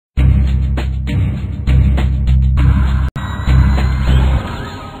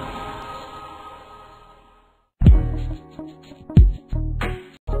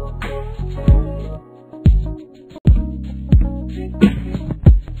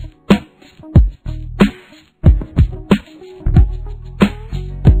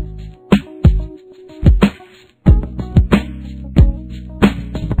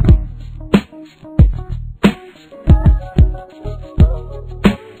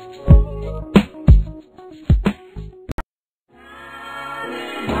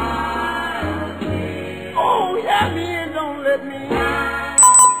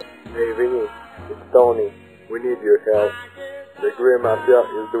Mafia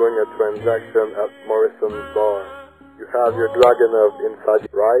is doing a transaction at Morrison's bar. You have your Dragonov inside,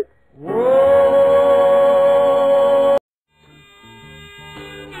 right?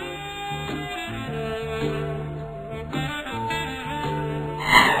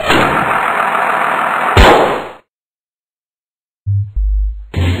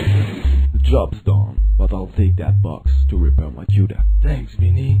 The job's done, but I'll take that box to repair my Judah. Thanks,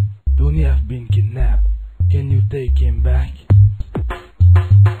 Vinny. Tony have been kidnapped. Can you take him back?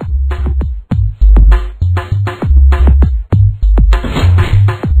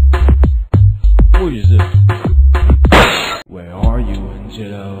 Who is it? Where are you,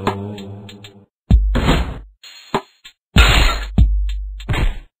 Angelo?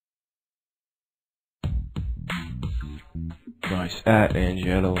 Nice hat,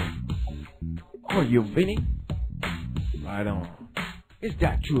 Angelo. Are you Vinny? Right on. Is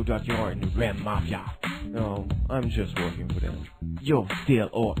that true that you're in the Red Mafia? No, I'm just working for them. You're still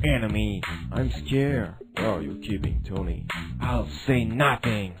our enemy. I'm scared. Where are you keeping Tony? I'll say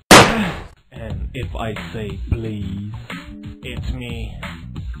nothing. And if I say please, it's me.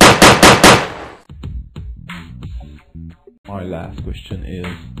 My last question is,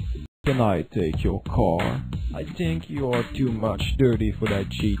 can I take your car? I think you're too much dirty for that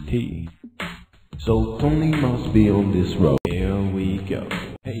GT. So Tony must be on this road. Here we go.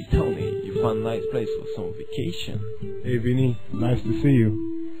 Hey Tony, you found a nice place for some vacation. Hey Vinny, nice to see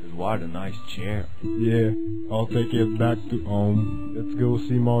you. What a nice chair. Yeah, I'll take it back to home. Let's go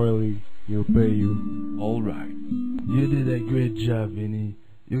see Morley. He'll pay you. Alright. You did a great job, Vinny.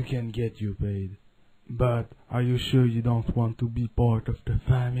 You can get you paid. But are you sure you don't want to be part of the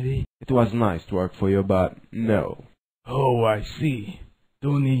family? It was nice to work for you, but no. Oh, I see.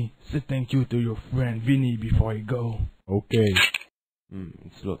 Tony, say thank you to your friend Vinny before you go. Okay.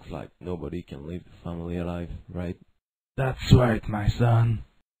 It looks like nobody can leave the family alive, right? That's right, my son.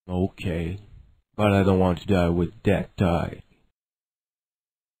 Okay. But I don't want to die with that tie.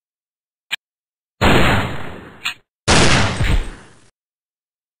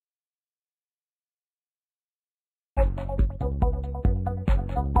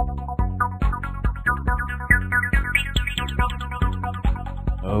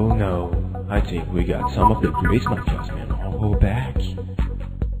 Oh no, I think we got some of the Grace Mafia's men all back.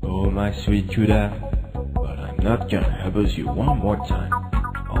 Oh my sweet Judah, but I'm not gonna abuse you one more time.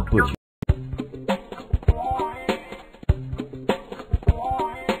 I'll put you.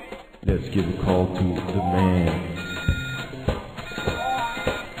 Let's give a call to the man.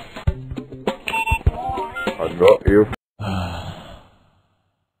 I got you.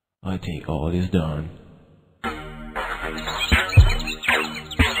 I think all is done.